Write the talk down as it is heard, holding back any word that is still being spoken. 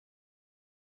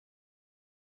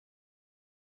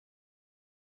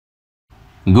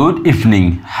Good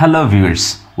evening, hello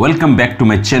viewers. Welcome back to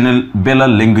my channel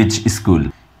Balal Language School.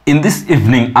 In this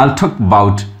evening, I'll talk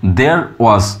about there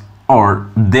was or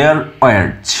there were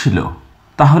ছিল।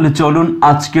 তাহলে চলুন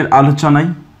আজকের আলোচনায়।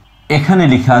 এখানে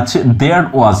লেখা আছে there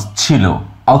was ছিল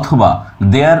অথবা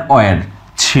there were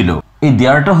ছিল। এই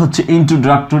দেয়ারটা হচ্ছে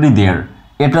ইন্ট্রোডাক্টরি দেয়ার।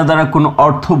 এটা দ্বারা কোনো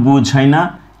অর্থ বোঝায় না,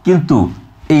 কিন্তু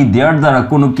এই দেয়ার দ্বারা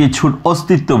কোনো কিছুর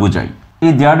অস্তিত্ব বোঝায়।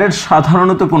 এই দেয়ারের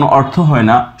সাধারণত কোনো অর্থ হয়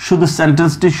না, শুধু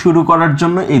সেন্টেন্সটি শুরু করার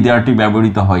জন্য এই দেয়ারটি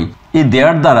ব্যবহৃত হয়। এই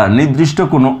দেয়ার দ্বারা নির্দিষ্ট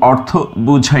কোনো অর্থ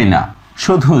বোঝায় না,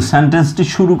 শুধু সেন্টেন্সটি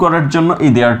শুরু করার জন্য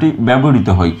এই দেয়ারটি ব্যবহৃত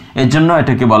হয়। এর জন্য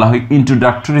এটাকে বলা হয়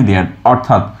ইন্ট্রোডাক্টরি দেয়ার,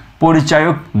 অর্থাৎ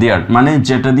পরিচায়ক দেয়ার, মানে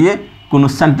যেটা দিয়ে কোনো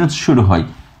সেন্টেন্স শুরু হয়।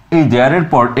 এই দেয়ারের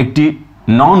পর একটি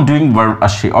নন ডুইং ভার্ব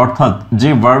আসে, অর্থাৎ যে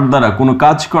ভার্ব দ্বারা কোনো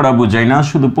কাজ করা বোঝায় না,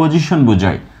 শুধু পজিশন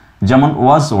বোঝায়। যেমন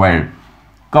ওয়াজ ওয়ার,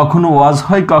 কখনো ওয়াজ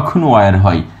হয় কখনো ওয়ার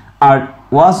হয়। আর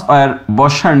ওয়াজ ওয়ার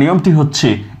বসার নিয়মটি হচ্ছে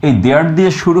এই দেয়ার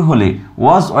দিয়ে শুরু হলে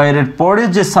ওয়াজ ওয়ারের পরে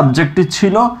যে সাবজেক্টটি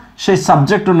ছিল সেই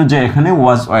সাবজেক্ট অনুযায়ী এখানে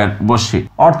ওয়াজ ওয়ার বসে।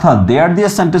 অর্থাৎ দেয়ার দিয়ে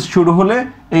সেন্টেন্স শুরু হলে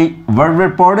এই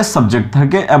ভার্বের পরে সাবজেক্ট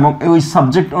থাকে এবং ওই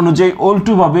সাবজেক্ট অনুযায়ী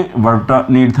উল্টোভাবে ভার্বটা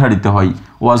নির্ধারিত হয়,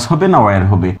 ওয়াজ হবে না ওয়ার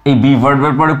হবে। এই বি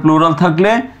ভার্বের পরে প্লুরাল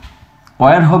থাকলে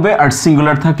ওয়ার হবে আর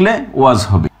সিঙ্গুলার থাকলে ওয়াজ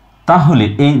হবে। তাহলে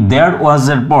এই দেয়ার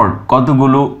ওয়াজের পর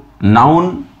কতগুলো নাউন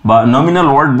বা নমিনাল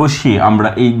ওয়ার্ড বসিয়ে আমরা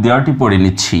এই দেয়ারটি পড়ে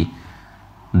নিচ্ছি।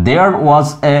 দেয়ার ওয়াজ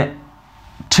এ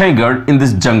টাইগার ইন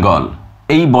দিস জঙ্গল,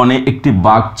 এই বনে একটি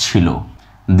বাঘ ছিল।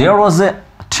 দেয়ার ওয়াজ এ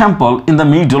temple in the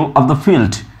middle of the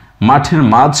field, মাঠের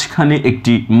মাঝখানে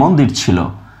একটি মন্দির ছিল।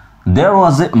 দেয়ার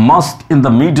ওয়াজ এ মস্ক in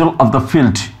the middle of the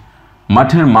field,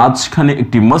 মাঠের মাঝখানে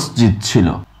একটি মসজিদ ছিল।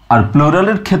 আর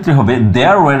প্লুরালের ক্ষেত্রে হবে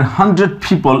there were 100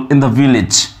 people in the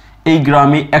village, এই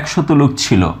গ্রামে 100 লোক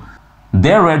ছিল।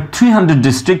 There were 300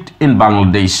 districts in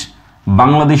Bangladesh,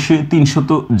 বাংলাদেশে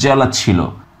 300 জেলা ছিল।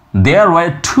 There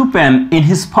were 2 pen in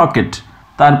his pocket,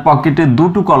 তার পকেটে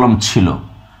 2টো কলম ছিল।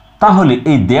 তাহলে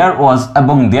এই there was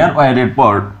এবং there were এর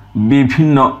পর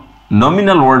বিভিন্ন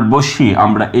নমিনাল ওয়ার্ড বসিয়ে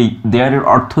আমরা এই there এর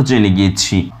অর্থ জেনে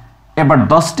গিয়েছি। এবার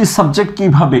 10টি সাবজেক্ট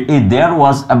কিভাবে এই there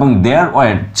was এবং there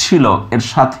were ছিল এর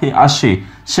সাথে আসে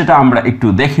সেটা আমরা একটু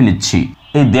দেখে নিচ্ছি।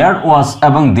 এই there was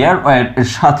এবং there were এর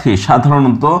সাথে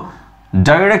সাধারণত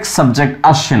ডাইরেক্ট সাবজেক্ট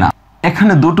আসে না।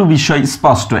 এখানে দুটো বিষয়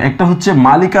স্পষ্ট, একটা হচ্ছে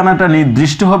মালিকানাটা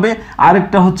নির্দিষ্ট হবে,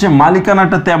 আরেকটা হচ্ছে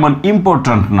মালিকানাটা তেমন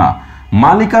ইম্পর্ট্যান্ট না।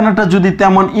 মালিকানাটা যদি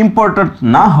তেমন ইম্পর্ট্যান্ট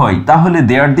না হয় তাহলে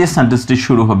দেয়ার দিয়ে সেন্টেন্সটি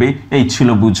শুরু হবে এই ছিল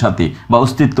বুঝাতে বা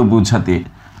অস্তিত্ব বুঝাতে।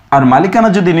 আর মালিকানা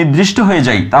যদি নির্দিষ্ট হয়ে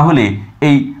যায় তাহলে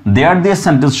এই দেয়ার দিয়ে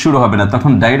সেন্টেন্স শুরু হবে না,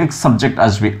 তখন ডাইরেক্ট সাবজেক্ট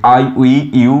আসবে I, we,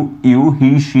 you, you,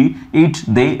 he, she, ইট,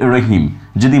 দে, রহিম।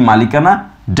 যদি মালিকানা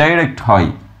ডাইরেক্ট হয়,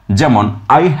 যেমন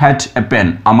আই হ্যাড এ পেন,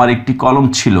 আমার একটি কলম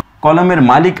ছিল। কলমের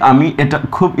মালিক আমি, এটা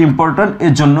খুব ইম্পর্ট্যান্ট,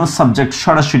 এর জন্য সাবজেক্ট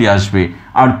সরাসরি আসবে।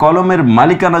 আর কলমের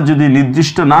মালিকানা যদি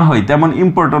নির্দিষ্ট না হয়, তেমন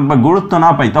ইম্পর্ট্যান্ট বা গুরুত্ব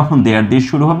না পাই, তখন দেয়ার দিয়ে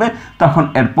শুরু হবে, তখন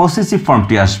এর পসেসিভ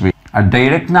ফর্মটি আসবে। আর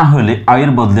ডাইরেক্ট না হলে আই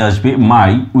এর বদলে আসবে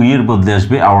মাই, উই এর বদলে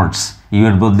আসবে আওয়ার্স, ইউ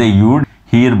এর বদলে ইউর,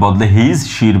 হি এর বদলে হিজ,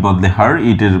 শি এর বদলে হার,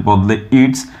 ইট এর বদলে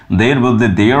ইটস, দে এর বদলে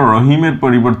দেয়ার, রহিমের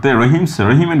পরিবর্তে রহিমস,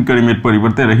 রহিম এন্ড করিমের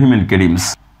পরিবর্তে রহিম এন্ড করিমস।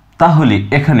 তাহলে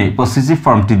এখানে পসেসিভ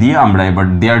ফর্মটি দিয়ে আমরা এবার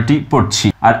দেয়ারটি পড়ছি।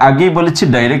 আর আগেই বলেছি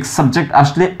ডাইরেক্ট সাবজেক্ট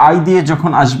আসলে আই দিয়ে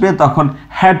যখন আসবে তখন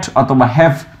হ্যাড অথবা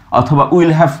হ্যাভ অথবা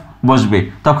উইল হ্যাভ বসবে,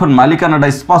 তখন মালিকানাটা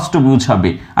স্পষ্ট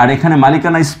বুঝাবে। আর এখানে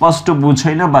মালিকানা স্পষ্ট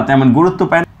বুঝায় না বা তেমন গুরুত্ব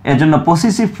পায় না, এজন্য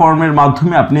পসেসিভ ফর্মের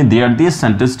মাধ্যমে আপনি দেয়ার দিয়ে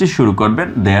সেন্টেন্সটি শুরু করবেন।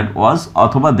 দেয়ার ওয়াজ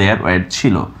অথবা দেয়ার ওয়ার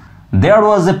ছিল। দেয়ার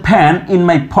ওয়াজ এ ফ্যান ইন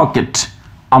মাই পকেট,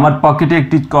 আমার পকেটে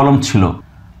একটি কলম ছিল।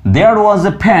 দেয়ার ওয়াজ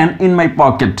এ ফ্যান ইন মাই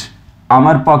পকেট,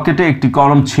 আমার পকেটে একটি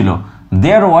কলম ছিল।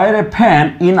 There were A fan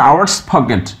in hours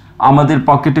pocket, আমাদের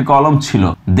পকেটে কলম ছিল।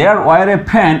 There were A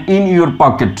fan in your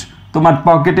pocket, তোমার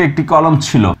পকেটে একটি কলম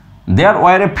ছিল। There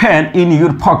were A fan in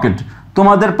your pocket,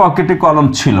 তোমাদের পকেটে কলম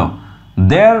ছিল।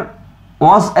 দেয়ার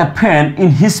ওয়াজ এ ফ্যান ইন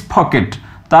হিজ পকেট,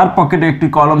 তার পকেটে একটি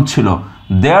কলম ছিল।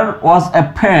 দেয়ার ওয়াজ এ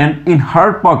ফ্যান ইন হার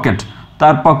পকেট,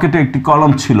 তার পকেটে একটি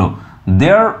কলম ছিল।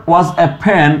 দেয়ার ওয়াজ এ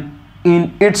ফ্যান ইন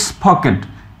ইটস পকেট,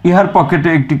 ইহার পকেটে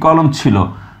একটি কলম ছিল।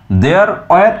 There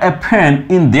were A fan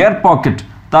in their pocket,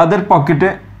 তাদের পকেটে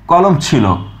কলম ছিল।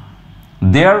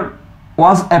 দেয়ার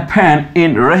ওয়াজ এ ফ্যান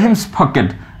ইন রহিমস পকেট,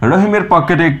 রহিমের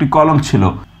পকেটে একটি কলম ছিল।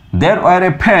 There were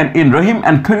A fan in Rahim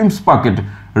and Karim's pocket,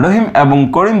 রহিম এবং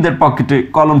করিমদের পকেটে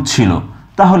কলম ছিল।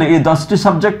 তাহলে এই 10টি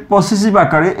সাবজেক্ট পসেসিভ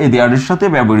আকারে এই দেয়ারের সাথে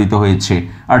ব্যবহৃত হয়েছে।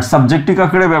 আর সাবজেক্টিভ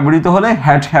আকারে ব্যবহৃত হলে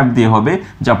হ্যাড হ্যাভ দিয়ে হবে,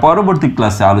 যা পরবর্তী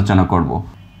ক্লাসে আলোচনা করব।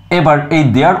 এবার এই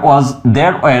দেয়ার ওয়াজ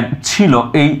দেয়ার ওয়ার ছিল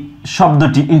এই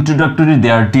শব্দটি ইন্ট্রোডাক্টরি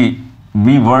দেয়ারটি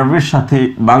বি ভার্বের সাথে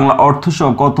বাংলা অর্থ সহ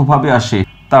কতভাবে আসে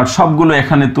তার সবগুলো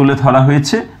এখানে তুলে ধরা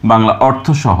হয়েছে বাংলা অর্থ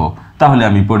সহ। তাহলে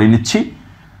আমি পড়ে নিচ্ছি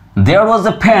there was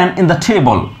a pen in the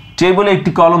table টেবিলে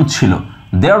একটি কলম ছিল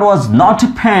there was not a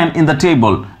pen in the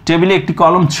table টেবিলে একটি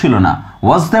কলম ছিল না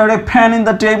was there a pen in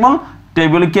the table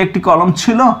টেবিলে কি একটি কলম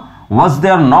ছিল was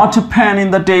there not a pen in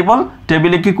the table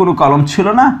টেবিলে কি কোনো কলম ছিল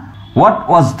না what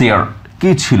was there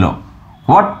কি ছিল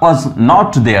what was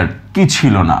not there কি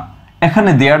ছিল না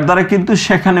এখানে there দ্বারা কিন্তু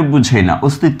সেখানে বুঝাই না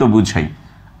অস্তিত্ব বুঝাই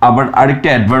আবার আরেকটা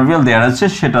অ্যাডভার্বিয়াল দেয়ার আছে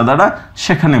সেটা দ্বারা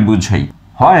সেখানে বুঝাই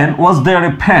when was there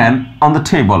a pen on the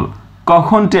table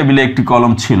কখন টেবিলে একটি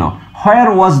কলম ছিল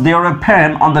where was there a pen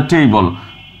on the table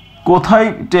কোথায়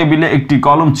টেবিলে একটি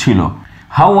কলম ছিল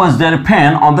how was there a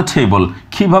pen on the table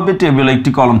কিভাবে টেবিলে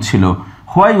একটি কলম ছিল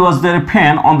why was there a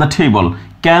pen on the table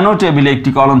কেন টেবিলে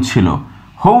একটি কলম ছিল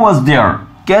who was there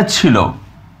কে ছিল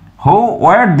who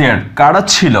were there কারা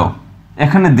ছিল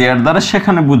এখানে there দ্বারা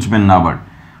সেখানে বুঝবেন না আবার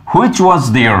which was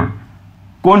there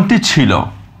কোনটি ছিল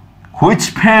which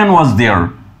pen was there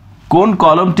কোন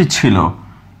কলমটি ছিল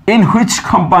in which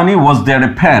company was there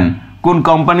a pen কোন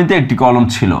কোম্পানিতে একটি কলম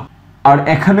ছিল আর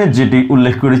এখানে যেটি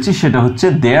উল্লেখ করেছি সেটা হচ্ছে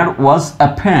there was a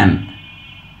pen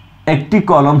একটি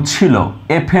কলম ছিল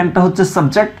a penটা হচ্ছে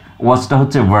সাবজেক্ট wasটা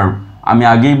হচ্ছে verb আমি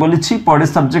আগেই বলেছি পরে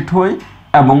সাবজেক্ট হয়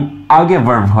এবং আগে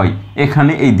ভার্ব হয়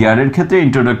এখানে এই দেয়ারের ক্ষেত্রে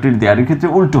ইন্ট্রোডাক্টরি দেয়ারের ক্ষেত্রে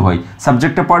উল্টো হয়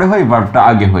সাবজেক্টটা পরে হয় ভার্বটা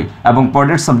আগে হয় এবং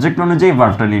পরের সাবজেক্ট অনুযায়ী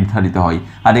ভার্বটা নির্ধারিত হয়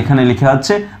আর এখানে লেখা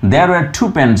আছে there were two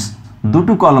pens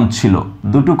দুটো কলম ছিল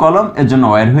দুটো কলম এজন্য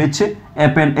were হয়েছে a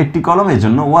pen একটি কলম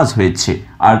এজন্য was হয়েছে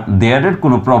আর দেয়ারের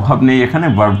কোনো প্রভাব নেই এখানে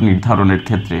ভার্ব নির্ধারণের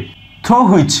ক্ষেত্রে through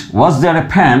which was there a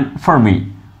pen for me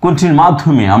কোনটির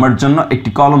মাধ্যমে আমার জন্য একটি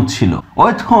কলম ছিল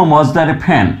with whom was there a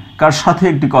pen কার সাথে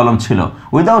একটি কলম ছিল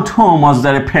without whom was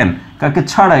there a pen কাকে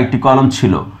ছাড়া একটি কলম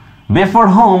ছিল before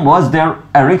whom was there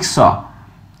a rickshaw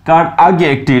কার আগে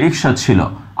একটি রিকশা ছিল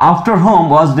after whom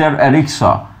was there a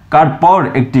rickshaw কার পর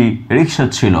একটি রিকশা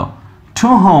ছিল to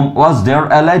whom was there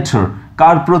a letter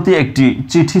কার প্রতি একটি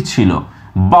চিঠি ছিল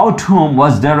about whom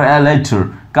was there a letter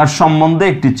কার সম্বন্ধে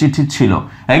একটি চিঠি ছিল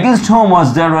against whom was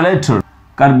there a letter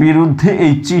কার বিরুদ্ধে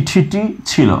এই চিঠিটি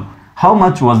ছিল how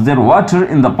much was there water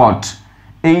in the pot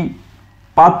এই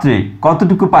পাত্রে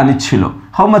কতটুকু পানি ছিল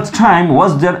how much time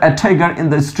was there a tiger in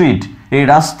the street এই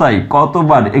রাস্তায়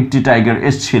কতবার একটি টাইগার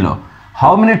এসেছিল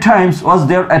how many times was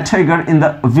there a tiger in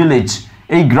the village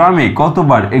এই গ্রামে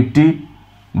কতবার একটি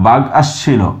বাঘ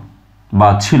আসছিল বা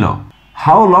ছিল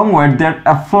how long were there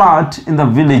a flood in the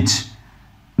village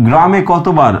গ্রামে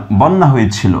কতবার বন্যা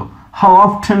হয়েছিল how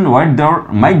often were there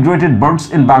migrated birds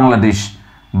in Bangladesh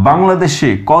বাংলাদেশে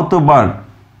কতবার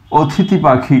অতিথি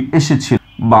পাখি এসেছিল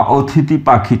বা অতিথি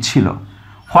পাখি ছিল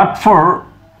what for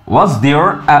was there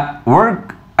a work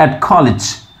at college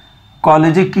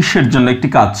কলেজে কিসের জন্য একটি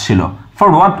কাজ ছিল for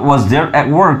what was there a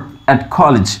work at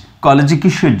college কলেজে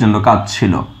কিসের জন্য কাজ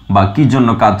ছিল বা কি জন্য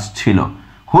কাজ ছিল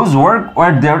whose work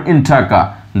were there in Dhaka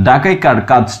ঢাকায় কার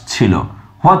কাজ ছিল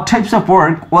what types of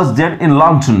work was there in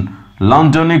London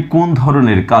লন্ডনে কোন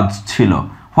ধরনের কাজ ছিল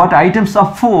what items of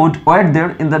food were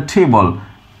there in the table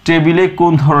টেবিলে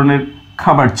কোন ধরনের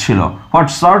খাবার ছিল what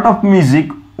sort of music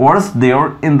was there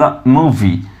in the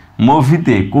movie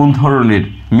মুভিতে কোন ধরনের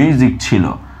মিউজিক ছিল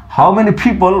how many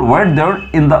people were there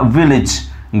in the village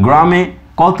গ্রামে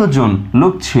কতজন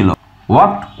লোক ছিল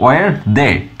what were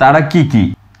they তারা কি কি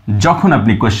যখন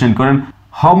আপনি কোশ্চেন করেন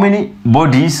how many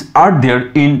bodies are there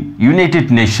in United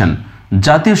Nation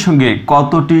জাতির সঙ্গে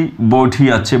কতটি বডি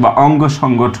আছে বা অঙ্গ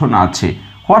সংগঠন আছে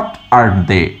what are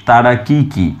they তারা কি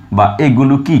কি বা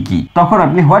এগুলো কি কি তখন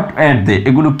আপনি what are they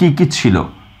এগুলো কি কি ছিল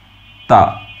তা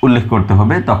উল্লেখ করতে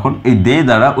হবে তখন এই they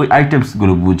দ্বারা ওই আইটেমস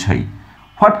গুলো বুঝাই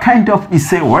what kind of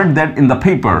essay were there in the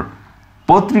paper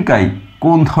পত্রিকায়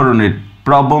কোন ধরনের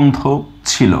প্রবন্ধ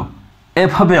ছিল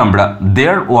এভাবে আমরা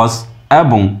there was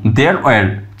এবং there were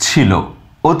ছিল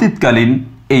অতীতকালীন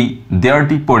এই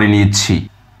দেয়ারটি পড়ে নিয়েছি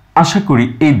আশা করি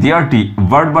এই দেয়ারটি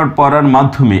বারবার পড়ার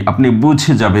মাধ্যমে আপনি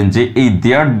বুঝে যাবেন যে এই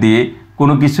দেয়ার দিয়ে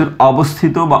কোনো কিছুর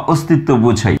অবস্থিত বা অস্তিত্ব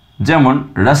বোঝায় যেমন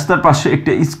রাস্তার পাশে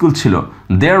একটা স্কুল ছিল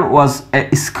there was a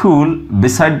school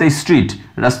beside the street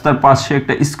রাস্তার পাশে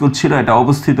একটা স্কুল ছিল এটা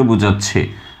অবস্থিত বোঝাচ্ছে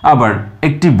আবার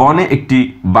একটি বনে একটি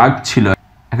বাঘ ছিল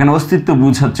এখানে অস্তিত্ব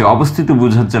বোঝাচ্ছে অবস্থিত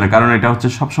বোঝাচ্ছে না কারণ এটা হচ্ছে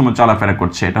সবসময় চলাফেরা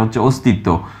করছে এটা হচ্ছে অস্তিত্ব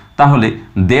তাহলে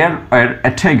there were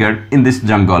a tiger in this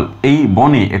jungle এই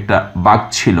বনে একটা বাঘ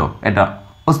ছিল এটা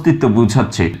অস্তিত্ব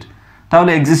বোঝাচ্ছে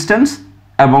তাহলে এক্সিস্টেন্স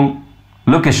এবং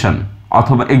লোকেশন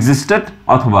অথবা এক্সিস্টেড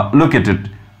অথবা লোকেটেড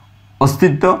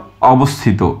অস্তিত্ব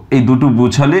অবস্থিত এই দুটো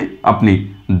বোঝালে আপনি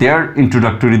there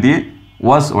ইন্ট্রোডাক্টরি দিয়ে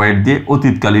was were দিয়ে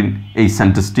অতীতকালীন এই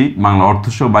সেন্টেন্সটি বাংলা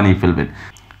অর্থসহ বানিয়ে ফেলবেন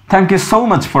Thank you so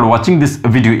much for watching this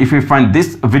video. If you find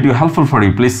this video helpful for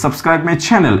you, please subscribe my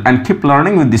channel and keep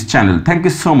learning with this channel. Thank you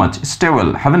so much. Stay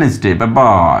well. Have a nice day. Bye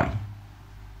bye.